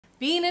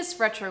Venus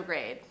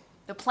retrograde,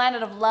 the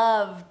planet of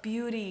love,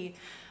 beauty,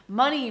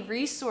 money,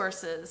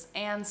 resources,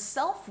 and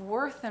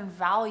self-worth and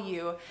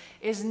value,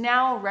 is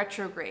now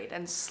retrograde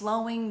and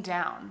slowing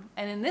down.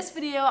 And in this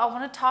video, I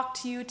want to talk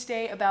to you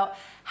today about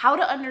how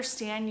to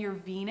understand your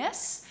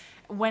Venus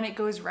when it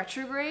goes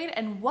retrograde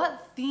and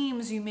what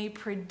themes you may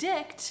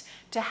predict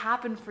to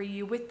happen for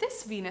you with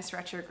this Venus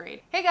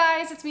retrograde. Hey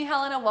guys, it's me,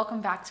 Helena.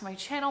 Welcome back to my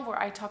channel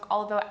where I talk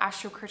all about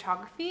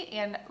astrocartography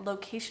and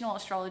locational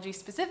astrology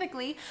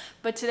specifically.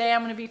 But today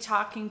I'm going to be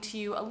talking to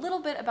you a little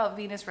bit about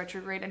Venus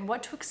retrograde and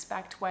what to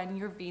expect when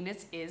your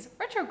Venus is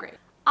retrograde.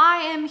 I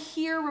am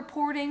here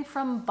reporting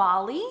from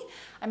Bali.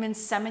 I'm in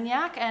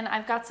Seminyak and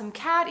I've got some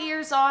cat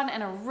ears on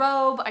and a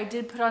robe. I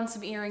did put on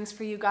some earrings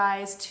for you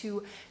guys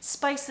to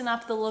spicing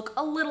up the look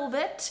a little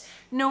bit.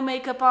 No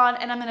makeup on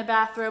and I'm in a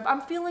bathrobe. I'm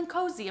feeling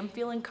cozy, I'm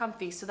feeling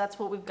comfy, so that's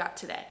what we've got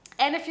today.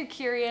 And if you're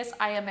curious,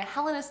 I am a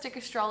Hellenistic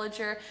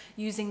astrologer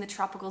using the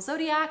tropical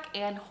zodiac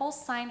and whole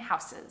sign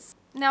houses.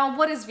 Now,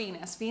 what is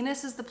Venus?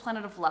 Venus is the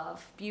planet of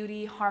love,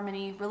 beauty,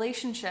 harmony,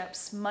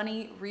 relationships,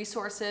 money,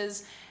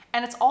 resources,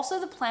 and it's also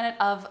the planet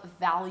of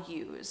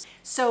values.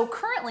 So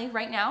currently,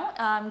 right now,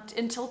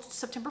 until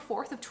September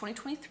 4th of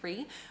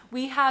 2023,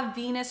 we have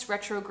Venus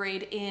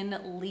retrograde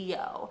in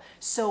Leo.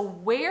 So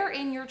where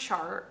in your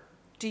chart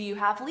do you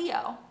have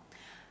Leo?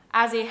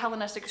 As a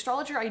Hellenistic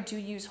astrologer, I do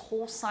use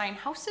whole sign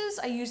houses.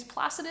 I used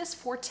Placidus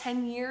for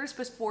 10 years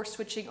before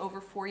switching over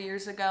 4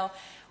 years ago.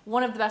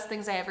 One of the best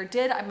things I ever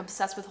did. I'm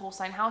obsessed with whole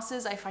sign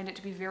houses. I find it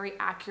to be very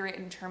accurate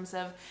in terms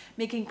of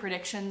making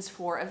predictions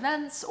for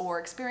events or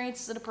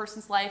experiences in a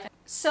person's life.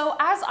 So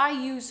as I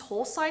use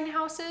whole sign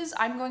houses,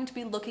 I'm going to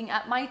be looking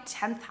at my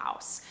 10th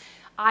house.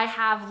 I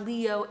have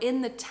Leo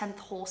in the 10th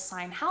whole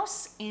sign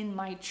house in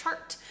my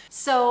chart.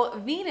 So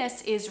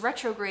Venus is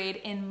retrograde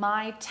in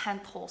my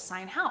 10th whole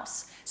sign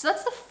house. So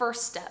that's the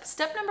first step.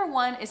 Step number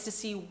one is to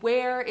see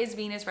where is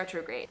Venus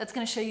retrograde. That's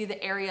going to show you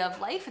the area of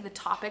life or the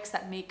topics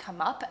that may come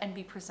up and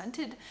be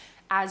presented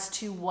as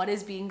to what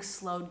is being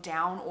slowed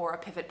down or a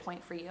pivot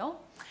point for you.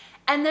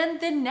 And then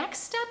the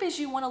next step is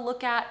you want to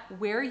look at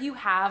where you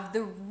have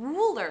the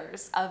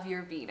rulers of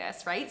your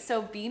Venus, right?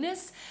 So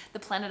Venus, the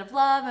planet of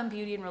love and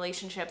beauty and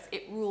relationships,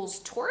 it rules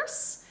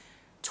Taurus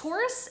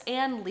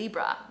and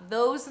Libra.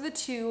 Those are the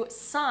two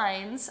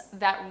signs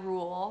that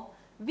rule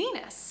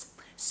Venus.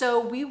 So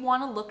we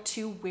want to look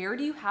to where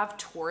do you have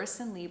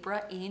Taurus and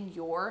Libra in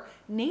your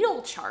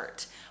natal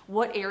chart?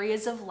 What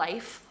areas of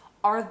life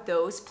are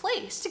those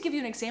placed? To give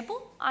you an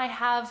example, I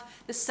have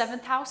the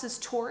 7th house is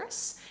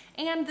Taurus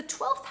and the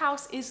 12th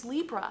house is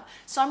Libra.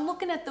 So I'm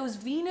looking at those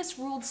Venus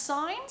ruled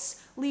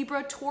signs,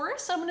 Libra,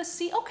 Taurus. I'm going to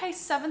see, okay,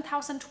 7th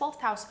house and 12th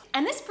house.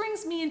 And this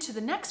brings me into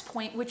the next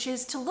point, which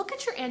is to look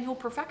at your annual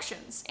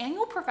perfections.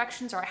 Annual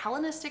perfections are a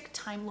Hellenistic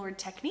Time Lord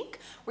technique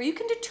where you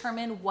can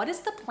determine what is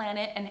the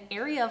planet and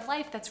area of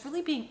life that's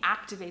really being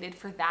activated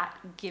for that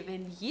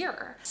given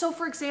year. So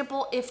for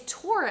example, if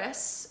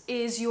Taurus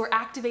is your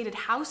activated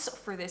house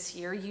for this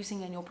year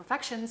using annual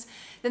perfections,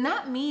 then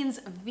that means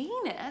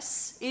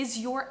Venus is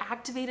your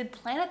activated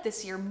planet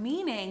this year,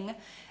 meaning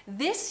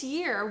this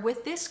year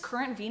with this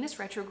current Venus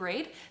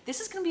retrograde,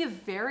 this is going to be a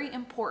very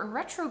important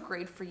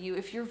retrograde for you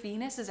if your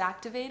Venus is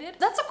activated.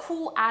 That's a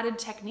cool added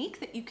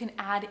technique that you can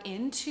add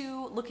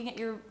into looking at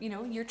your,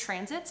 your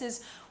transits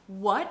is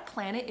what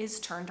planet is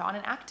turned on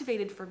and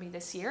activated for me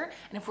this year.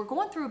 And if we're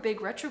going through a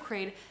big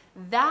retrograde,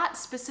 that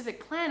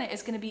specific planet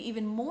is going to be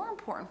even more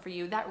important for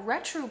you. That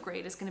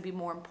retrograde is going to be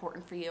more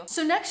important for you.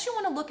 So next you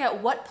want to look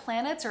at what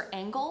planets or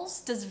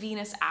angles does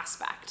Venus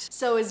aspect.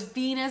 So is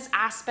Venus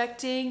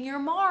aspecting your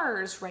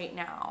Mars right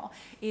now?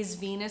 Is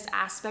Venus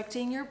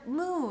aspecting your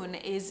moon?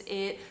 Is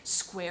it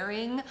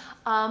squaring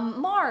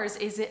Mars?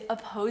 Is it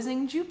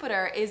opposing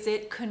Jupiter? Is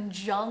it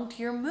conjunct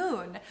your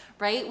moon,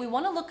 right? We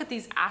want to look at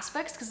these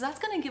aspects because that's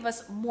going to give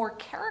us more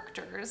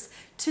characters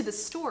to the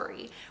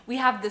story. We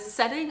have the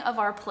setting of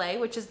our play,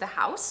 which is the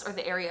house or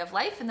the area of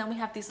life, and then we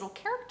have these little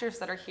characters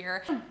that are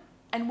here.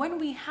 And when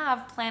we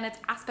have planets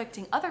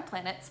aspecting other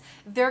planets,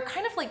 they're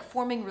kind of like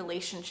forming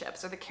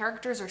relationships, or the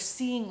characters are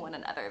seeing one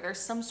another. There's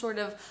some sort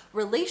of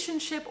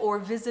relationship or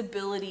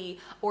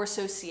visibility or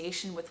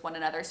association with one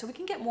another. So we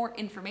can get more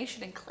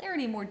information and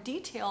clarity, more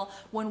detail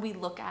when we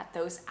look at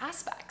those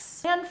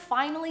aspects. And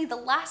finally, the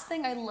last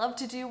thing I love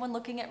to do when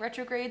looking at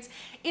retrogrades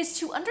is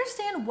to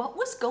understand what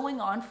was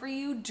going on for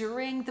you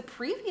during the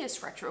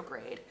previous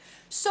retrograde.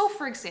 So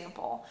for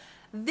example,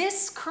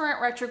 this current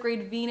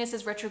retrograde, Venus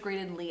is retrograde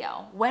in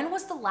Leo. When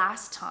was the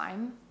last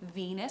time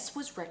Venus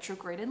was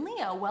retrograde in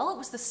Leo? Well, it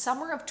was the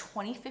summer of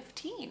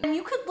 2015. And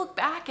you could look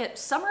back at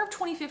summer of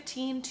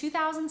 2015,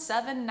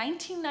 2007,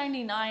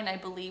 1999, I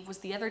believe, was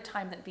the other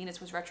time that Venus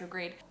was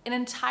retrograde. An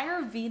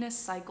entire Venus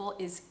cycle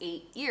is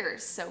 8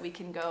 years. So we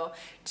can go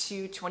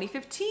to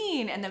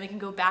 2015, and then we can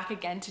go back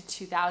again to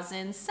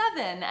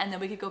 2007, and then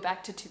we could go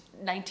back to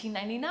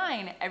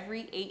 1999.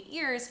 Every 8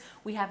 years,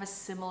 we have a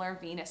similar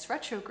Venus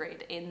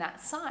retrograde in that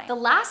sign. The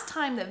last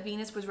time that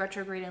Venus was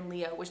retrograde in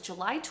Leo was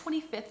July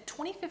 25th,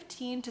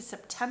 2015 to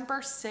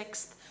September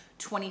 6th,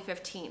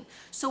 2015.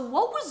 So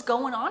what was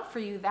going on for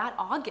you that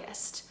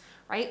August?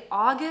 right?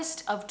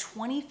 August of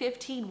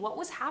 2015, what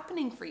was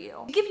happening for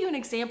you? To give you an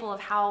example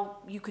of how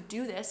you could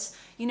do this,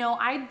 you know,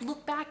 I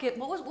look back at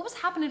what was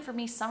happening for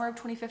me summer of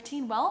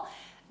 2015. Well,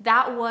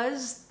 that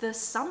was the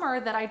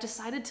summer that I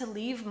decided to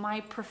leave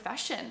my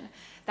profession.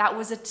 That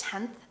was a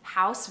 10th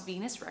house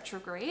Venus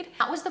retrograde.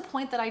 That was the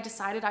point that I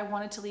decided I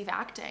wanted to leave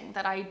acting,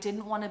 that I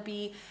didn't want to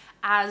be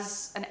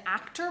as an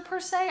actor per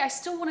se. I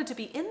still wanted to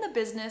be in the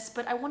business,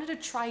 but I wanted to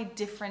try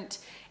different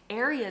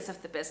areas of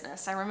the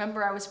business. I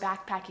remember I was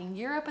backpacking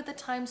Europe at the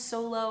time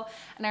solo,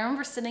 and I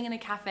remember sitting in a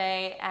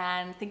cafe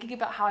and thinking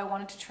about how I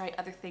wanted to try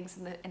other things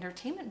in the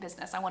entertainment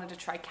business. I wanted to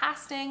try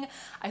casting.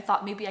 I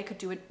thought maybe I could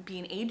be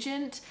an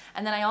agent.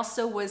 And then I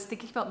also was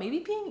thinking about maybe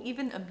being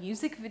even a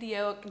music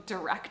video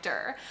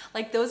director.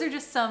 Like, those are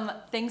just some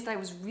things that I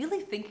was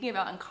really thinking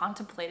about and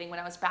contemplating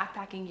when I was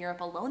backpacking Europe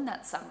alone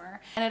that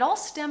summer. And it all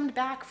stemmed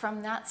back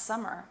from that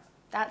summer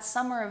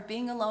of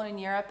being alone in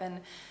Europe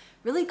and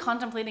really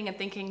contemplating and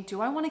thinking,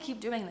 do I want to keep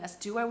doing this?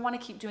 Do I want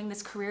to keep doing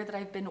this career that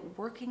I've been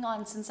working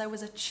on since I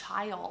was a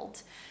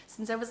child?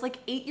 Since I was like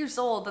 8 years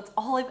old, that's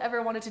all I've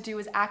ever wanted to do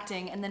is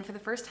acting. And then for the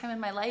first time in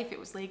my life, it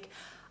was like,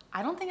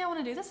 I don't think I want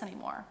to do this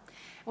anymore.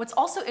 What's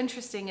also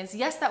interesting is,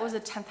 yes, that was a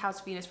 10th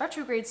house Venus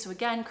retrograde. So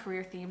again,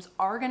 career themes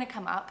are going to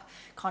come up: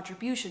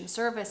 contribution,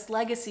 service,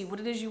 legacy, what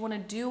it is you want to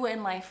do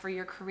in life for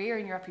your career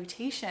and your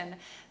reputation.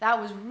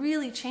 That was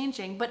really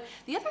changing. But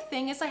the other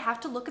thing is I have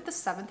to look at the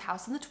 7th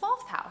house and the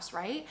 12th house,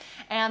 right?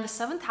 And the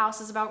 7th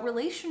house is about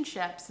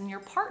relationships and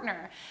your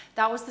partner.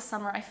 That was the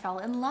summer I fell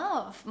in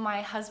love.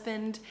 My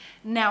husband,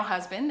 now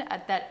husband,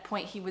 at that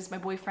point, he was my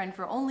boyfriend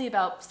for only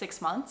about 6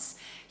 months.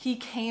 He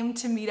came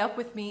to meet up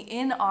with me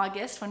in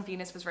August when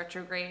Venus was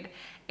retrograde,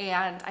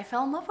 and I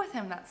fell in love with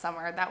him that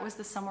summer. That was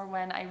the summer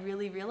when I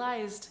really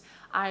realized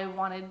I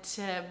wanted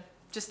to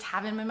just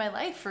have him in my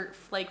life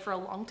for a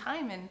long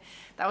time, and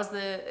that was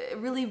the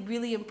really,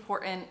 really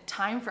important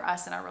time for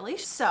us in our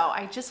relationship. So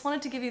I just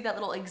wanted to give you that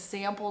little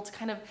example to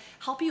kind of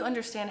help you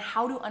understand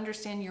how to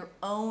understand your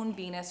own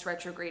Venus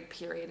retrograde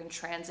period and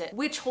transit.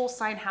 Which whole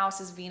sign house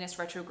is Venus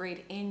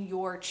retrograde in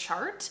your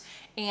chart,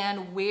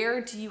 and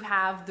where do you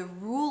have the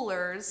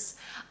rulers,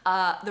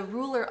 the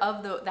ruler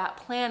of that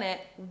planet?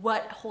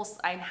 What whole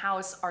sign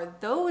house are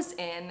those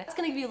in? That's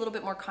going to give you a little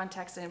bit more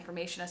context and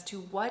information as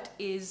to what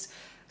is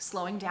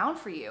slowing down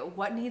for you,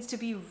 what needs to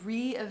be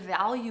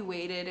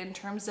reevaluated in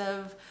terms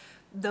of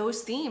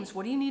those themes.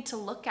 What do you need to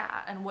look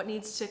at, and what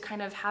needs to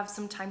kind of have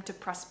some time to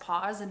press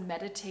pause and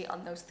meditate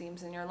on those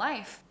themes in your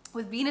life?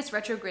 With Venus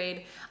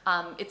retrograde,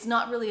 it's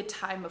not really a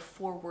time of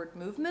forward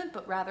movement,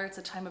 but rather it's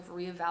a time of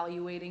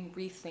reevaluating,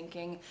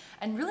 rethinking,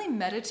 and really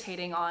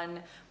meditating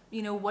on,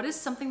 you know, what is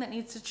something that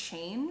needs to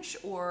change,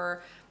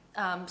 or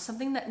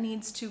something that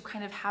needs to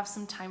kind of have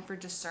some time for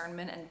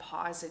discernment and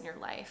pause in your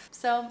life.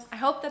 So I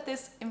hope that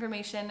this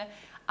information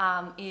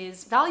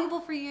is valuable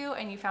for you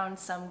and you found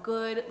some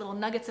good little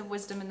nuggets of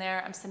wisdom in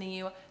there. I'm sending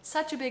you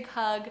such a big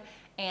hug,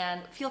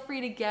 and feel free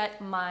to get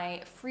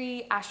my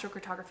free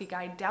astrocartography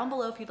guide down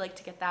below if you'd like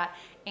to get that.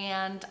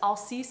 And I'll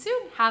see you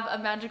soon. Have a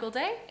magical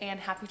day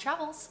and happy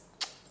travels.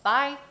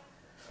 Bye.